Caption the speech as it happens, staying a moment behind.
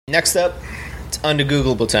Next up, it's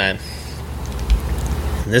Undegoogleable time.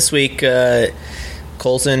 This week,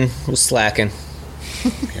 Colson was slacking,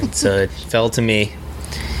 and so it fell to me.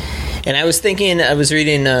 And I was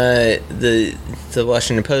reading the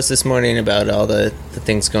Washington Post this morning about all the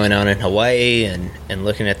things going on in Hawaii and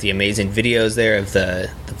looking at the amazing videos there of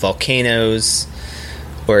the volcanoes.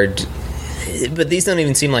 But these don't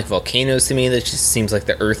even seem like volcanoes to me. That just seems like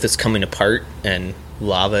the earth is coming apart and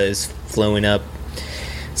lava is flowing up.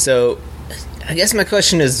 So I guess my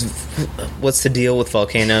question is, what's the deal with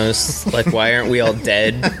volcanoes? Like, why aren't we all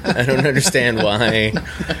dead? I don't understand why.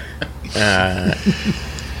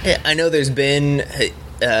 I know there's been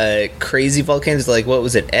crazy volcanoes. Like, what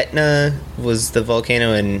was it? Etna was the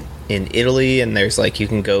volcano in Italy, and there's like you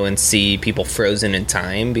can go and see people frozen in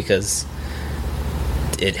time because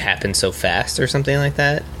it happened so fast or something like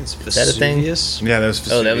that. Is that a thing? Yeah, that was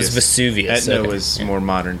Vesuvius. Oh, that was Vesuvius. Etna was more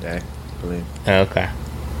modern day, I believe. Okay.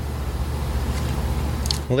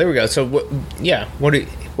 Well, there we go. So, what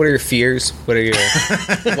are your fears? What are your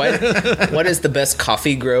what is the best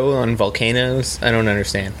coffee grow on volcanoes? I don't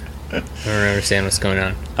understand. I don't understand what's going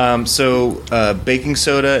on. So baking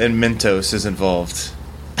soda and Mentos is involved.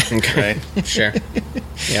 Okay, right? Sure.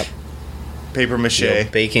 Yep. Paper mache,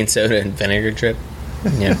 baking soda and vinegar drip.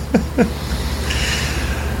 Yeah.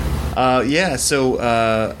 So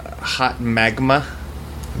hot magma.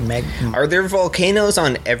 Are there volcanoes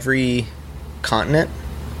on every continent?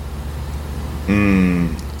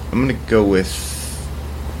 I'm gonna go with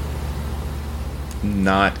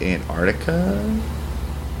not Antarctica.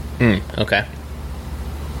 Okay.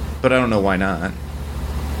 But I don't know why not.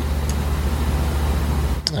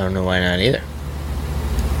 I don't know why not either.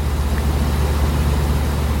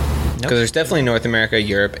 Because there's definitely North America,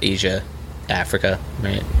 Europe, Asia, Africa,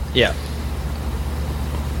 right? Yeah.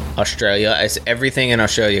 Australia. Everything in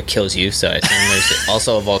Australia kills you, so I assume there's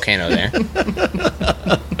also a volcano there.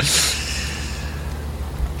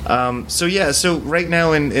 So right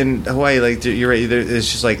now in Hawaii, like you're right,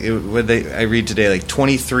 it's just like I read today, like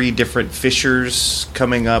 23 different fissures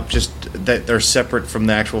coming up, just that are separate from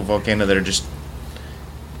the actual volcano that are just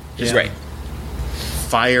right,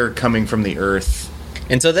 fire coming from the earth.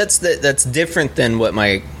 And so that's different than what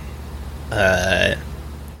my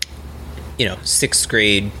sixth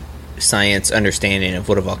grade science understanding of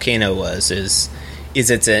what a volcano was. Is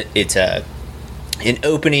it's an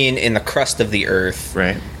opening in the crust of the earth,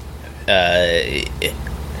 right?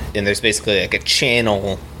 And there's basically like a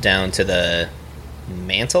channel down to the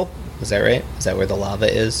mantle. Is that right? Is that where the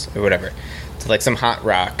lava is, or whatever? It's like some hot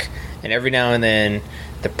rock, and every now and then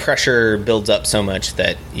the pressure builds up so much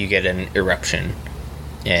that you get an eruption,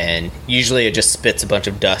 and usually it just spits a bunch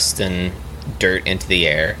of dust and dirt into the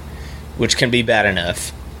air, which can be bad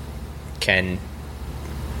enough.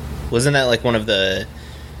 Wasn't that like one of the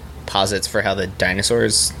posits for how the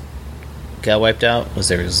dinosaurs got wiped out?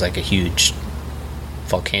 There was like a huge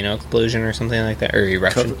volcano explosion or something like that, or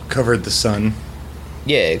eruption covered the sun.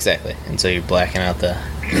 Yeah, exactly. And so you're blacking out the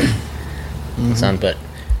sun, but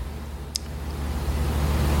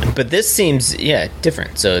this seems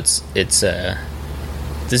different. So it's this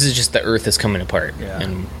is just the earth is coming apart. Yeah.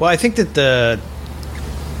 And I think that the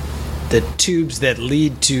tubes that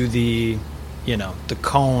lead to the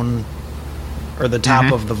cone or the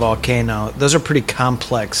top of the volcano, those are pretty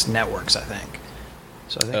complex networks, I think.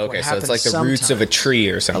 So I think okay, so it's like the roots of a tree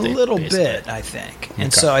or something. A little bit, I think.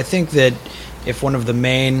 And so I think that if one of the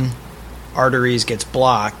main arteries gets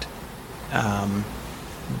blocked,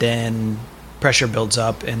 then pressure builds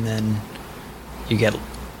up, and then you get...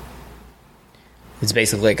 It's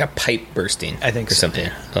basically like a pipe bursting. I think or so, something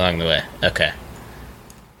along the way. Okay.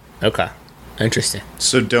 Interesting.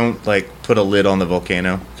 So don't put a lid on the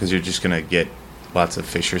volcano, because you're just gonna get lots of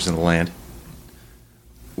fissures in the land.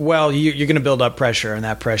 Well, you're going to build up pressure, and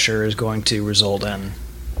that pressure is going to result in...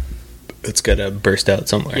 It's got to burst out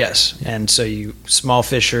somewhere. Yes, and so small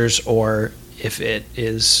fissures, or if it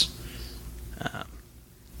is,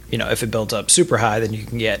 if it builds up super high, then you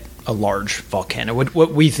can get a large volcano.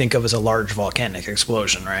 What we think of as a large volcanic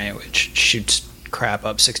explosion, right? Which shoots crap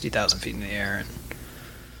up 60,000 feet in the air.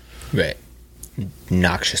 Right.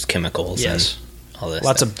 Noxious chemicals. Yes. And all this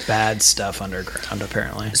lots stuff. Of bad stuff underground,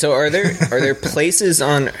 apparently. So are there places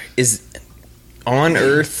on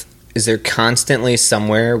Earth? Is there constantly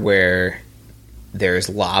somewhere where there's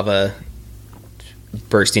lava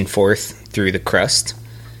bursting forth through the crust?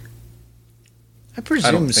 I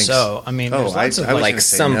presume so. I mean, there's lots of like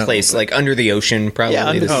someplace, like under the ocean, probably. Yeah,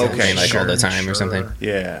 under the ocean, ocean, like all the time or something.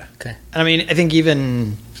 Yeah. Okay. I mean, I think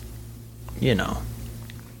even,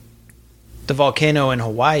 the volcano in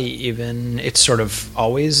Hawaii, even, it's sort of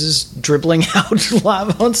always is dribbling out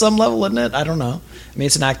lava on some level, isn't it? I don't know. I mean,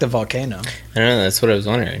 it's an active volcano. I don't know. That's what I was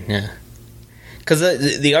wondering. Yeah.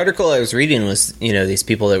 Because the article I was reading was, these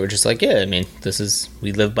people that were just like, yeah, I mean,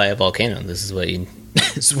 we live by a volcano. This is what you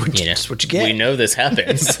It's what you get. We know this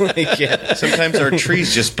happens. Like, yeah. Sometimes our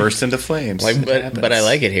trees just burst into flames. But I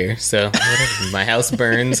like it here, so whatever. My house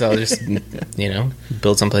burns, I'll just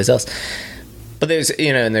build someplace else. But there's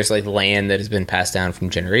and there's like land that has been passed down from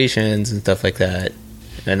generations and stuff like that.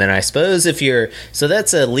 And then I suppose so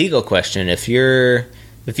that's a legal question. If you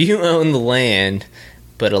own the land,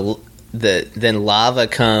 but then lava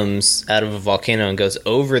comes out of a volcano and goes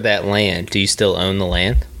over that land, do you still own the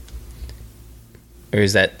land? Or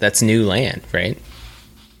is that's new land, right?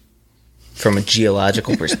 From a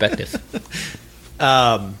geological perspective.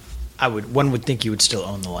 One would think you would still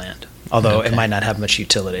own the land, although it might not have much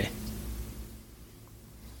utility.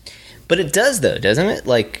 But it does, though, doesn't it?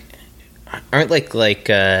 Like,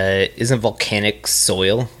 isn't volcanic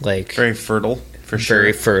soil like very fertile for sure?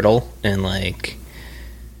 Very fertile, and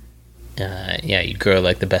you'd grow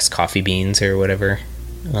like the best coffee beans or whatever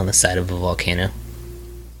on the side of a volcano.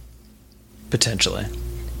 Potentially. I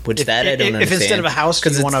don't understand. If instead of a house,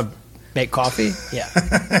 you want to make coffee, yeah.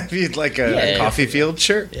 If you'd like a coffee field,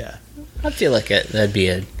 sure. Yeah. I feel like that'd be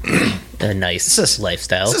a nice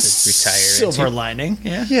lifestyle to retire silver into. lining,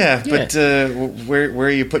 yeah. Yeah, but where are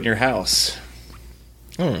you putting your house?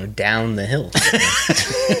 I don't know, down the hill.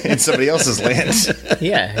 In somebody else's land.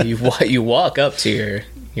 Yeah, you walk up to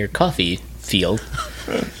your coffee field.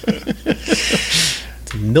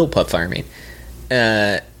 It's milput farming.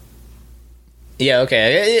 Yeah,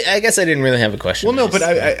 okay. I guess I didn't really have a question. Well, no, but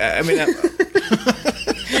I mean...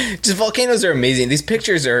 just volcanoes are amazing. These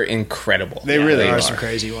pictures are incredible. They really are. Some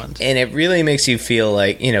crazy ones. And it really makes you feel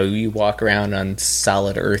like, you walk around on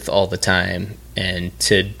solid Earth all the time, and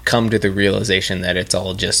to come to the realization that it's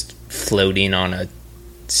all just floating on a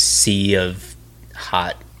sea of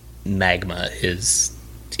hot magma is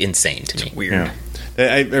insane to me. It's weird. Yeah.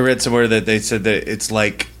 I read somewhere that they said that it's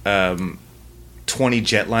like 20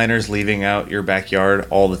 jetliners leaving out your backyard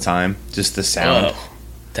all the time. Just the sound. Oh,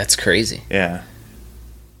 that's crazy. Yeah.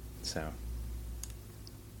 So.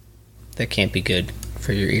 That can't be good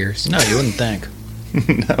for your ears. No, you wouldn't think.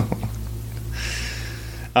 No.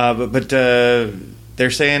 But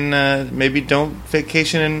they're saying maybe don't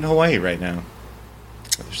vacation in Hawaii right now.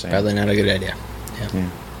 Probably not a good idea. Yeah.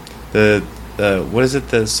 The what is it?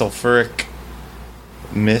 The sulfuric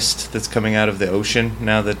mist that's coming out of the ocean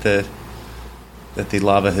now that the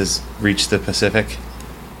lava has reached the Pacific.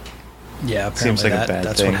 Yeah, apparently seems like a bad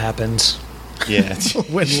that's thing. what happens. Yeah,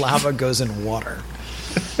 when lava goes in water.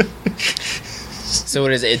 So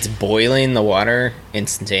what is it? It's boiling the water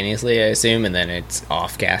instantaneously, I assume, and then it's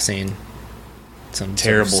off-gassing some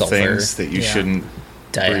terrible sort of sulfur things that you shouldn't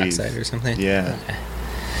dioxide breathe. or something. Yeah. Okay.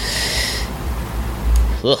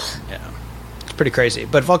 Ugh. Yeah, it's pretty crazy.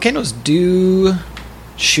 But volcanoes do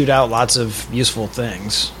shoot out lots of useful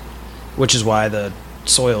things, which is why the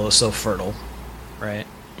soil is so fertile, right?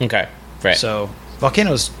 Okay. Right. So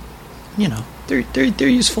volcanoes, they're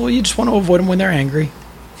useful. You just want to avoid them when they're angry.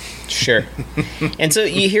 Sure. And so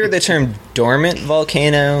you hear the term dormant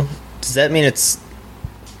volcano. Does that mean it's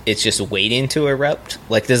just waiting to erupt?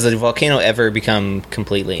 Like, does the volcano ever become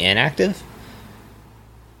completely inactive?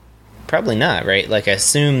 Probably not, right? Like, I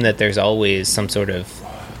assume that there's always some sort of...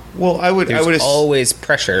 Well, I would always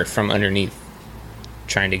pressure from underneath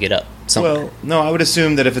trying to get up somewhere. Well, no, I would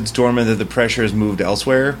assume that if it's dormant, that the pressure has moved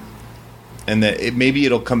elsewhere, and that maybe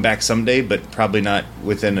it'll come back someday, but probably not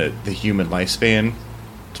within the human lifespan,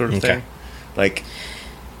 sort of thing. Like,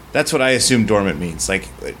 that's what I assume dormant means. Like,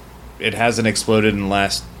 it hasn't exploded in the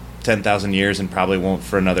last 10,000 years, and probably won't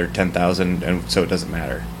for another 10,000, and so it doesn't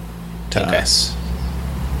matter to us.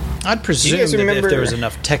 I'd presume that if there was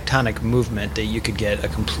enough tectonic movement that you could get a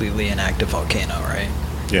completely inactive volcano, right?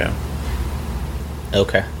 Yeah.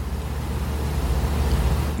 Okay.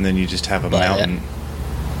 And then you just have a mountain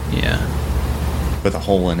Yeah. with a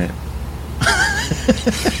hole in it.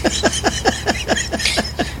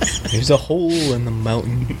 There's a hole in the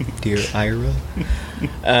mountain, dear Ira.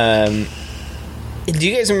 Do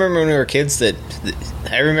you guys remember when we were kids that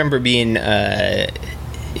I remember being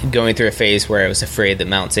going through a phase where I was afraid that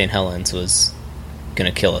Mount St. Helens was going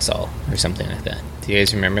to kill us all or something like that? Do you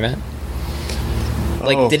guys remember that?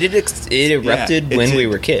 Like, did it erupted when we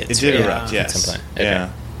were kids? It did erupt, yes. At some point. Okay.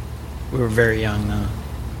 Yeah. We were very young, though.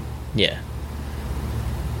 Yeah.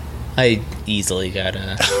 I easily got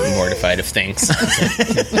mortified of things.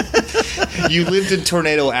 You lived in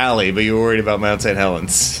Tornado Alley, but you were worried about Mount St.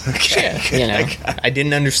 Helens. Okay. Yeah, I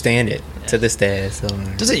didn't understand it. To this day, I still don't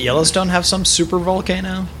know. Doesn't Yellowstone have some super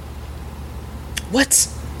volcano? What?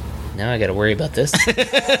 Now I got to worry about this.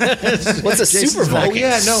 What's a super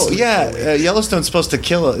volcano? Oh yeah, Yellowstone's supposed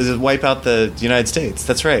to wipe out the United States.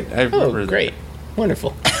 That's right. I remember. Oh, great,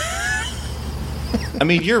 wonderful. I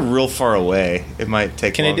mean, you're real far away. It might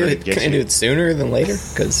take. Can I do it? Can I do it sooner than later?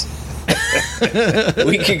 Because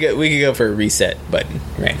we could go for a reset button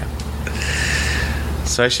right now.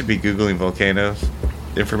 So I should be Googling volcano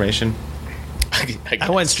information. I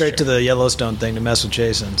went straight to the Yellowstone thing to mess with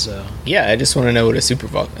Jason. So yeah, I just want to know what a super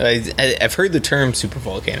volcano. I've heard the term super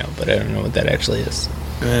volcano, but I don't know what that actually is.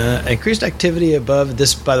 Increased activity above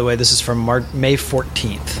this. By the way, this is from May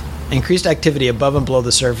 14th. Increased activity above and below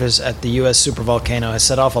the surface at the U.S. supervolcano has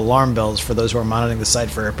set off alarm bells for those who are monitoring the site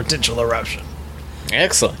for a potential eruption.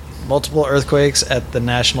 Excellent. Multiple earthquakes at the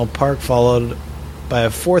national park, followed by a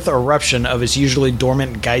fourth eruption of its usually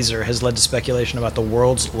dormant geyser, has led to speculation about the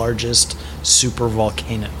world's largest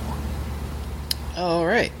supervolcano. All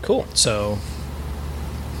right, cool. So,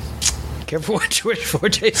 careful what you wish for,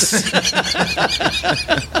 Jason.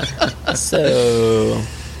 So,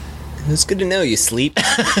 it's good to know you sleep.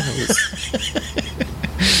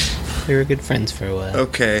 We were good friends for a while.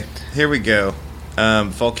 Okay, here we go.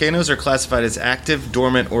 Volcanoes are classified as active,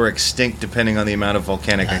 dormant, or extinct depending on the amount of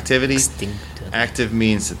volcanic activity. Extinct. Active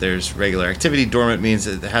means that there's regular activity. Dormant means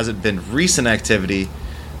that there hasn't been recent activity,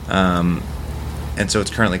 and so it's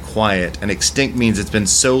currently quiet. And extinct means it's been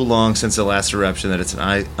so long since the last eruption that it's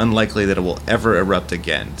unlikely that it will ever erupt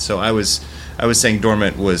again. So I was saying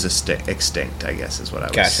dormant was extinct, I guess is what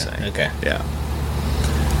I was saying. Okay. Yeah.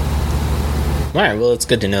 All right, well, it's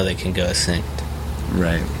good to know they can go extinct,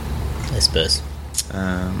 Right. I suppose.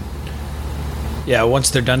 Yeah, once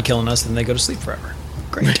they're done killing us, then they go to sleep forever.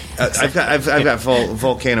 Great. I've got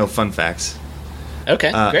volcano fun facts.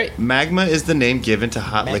 Okay, great. Magma is the name given to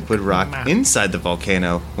hot liquid rock inside the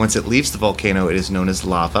volcano. Once it leaves the volcano, it is known as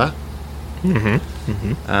lava.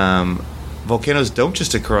 Volcanoes don't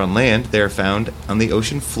just occur on land; they are found on the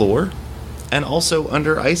ocean floor and also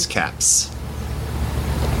under ice caps.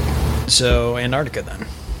 So, Antarctica then.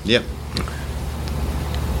 Yep.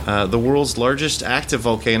 The world's largest active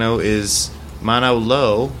volcano is Mauna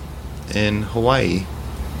Loa in Hawaii.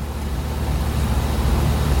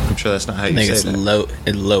 I'm sure that's not how you say that. I think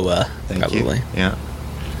it's Loa, Thank probably. you. Yeah.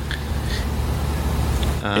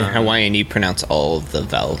 In Hawaiian, you pronounce all of the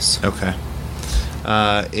vowels. Okay.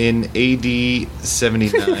 In AD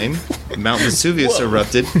 79, Mount Vesuvius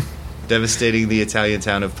erupted, devastating the Italian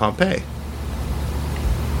town of Pompeii.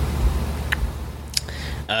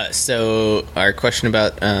 So, our question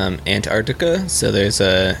about Antarctica. So, there's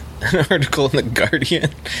an article in The Guardian.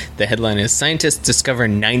 The headline is, Scientists discover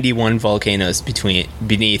 91 volcanoes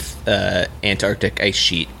beneath Antarctic ice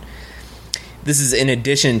sheet. This is in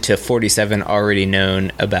addition to 47 already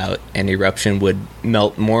known about an eruption would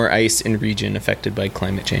melt more ice in region affected by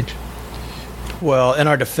climate change. Well, in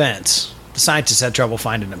our defense, the scientists had trouble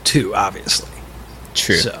finding them too, obviously.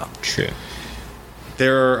 True. So. True.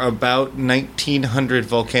 There are about 1,900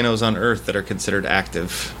 volcanoes on Earth that are considered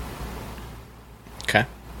active. Okay.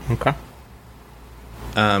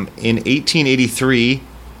 In 1883,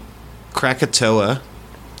 Krakatoa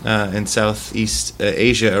in Southeast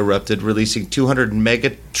Asia erupted, releasing 200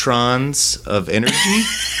 megatrons of energy.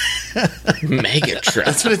 Megatron.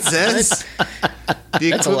 That's what it says.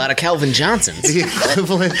 That's a lot of Calvin Johnsons. The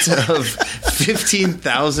equivalent of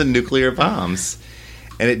 15,000 nuclear bombs.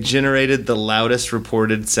 And it generated the loudest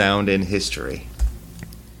reported sound in history.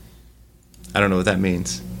 I don't know what that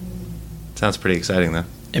means. Sounds pretty exciting, though.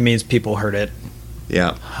 It means people heard it.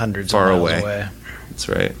 Yeah. Hundreds far of miles away. That's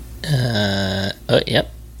right.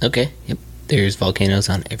 Yep. Okay. Yep. There's volcanoes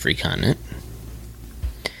on every continent.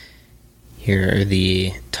 Here are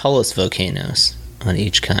the tallest volcanoes on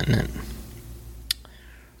each continent.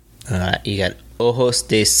 You got Ojos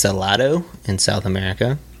de Salado in South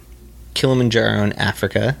America, Kilimanjaro in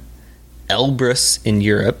Africa, Elbrus in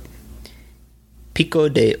Europe, Pico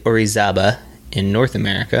de Orizaba in North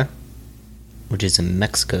America, which is in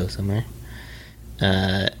Mexico somewhere,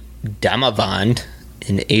 Damavand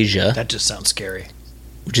in Asia, That just sounds scary.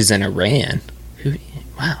 which is in Iran.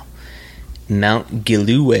 Wow. Mount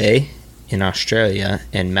Gilue in Australia,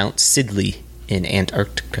 and Mount Sidley in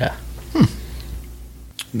Antarctica.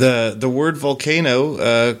 The word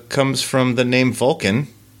volcano comes from the name Vulcan,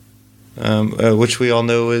 which we all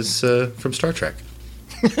know is from Star Trek.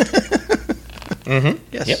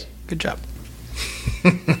 Yes. Yep. Good job.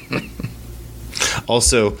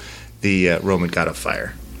 Also, the Roman god of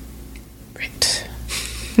fire. Right.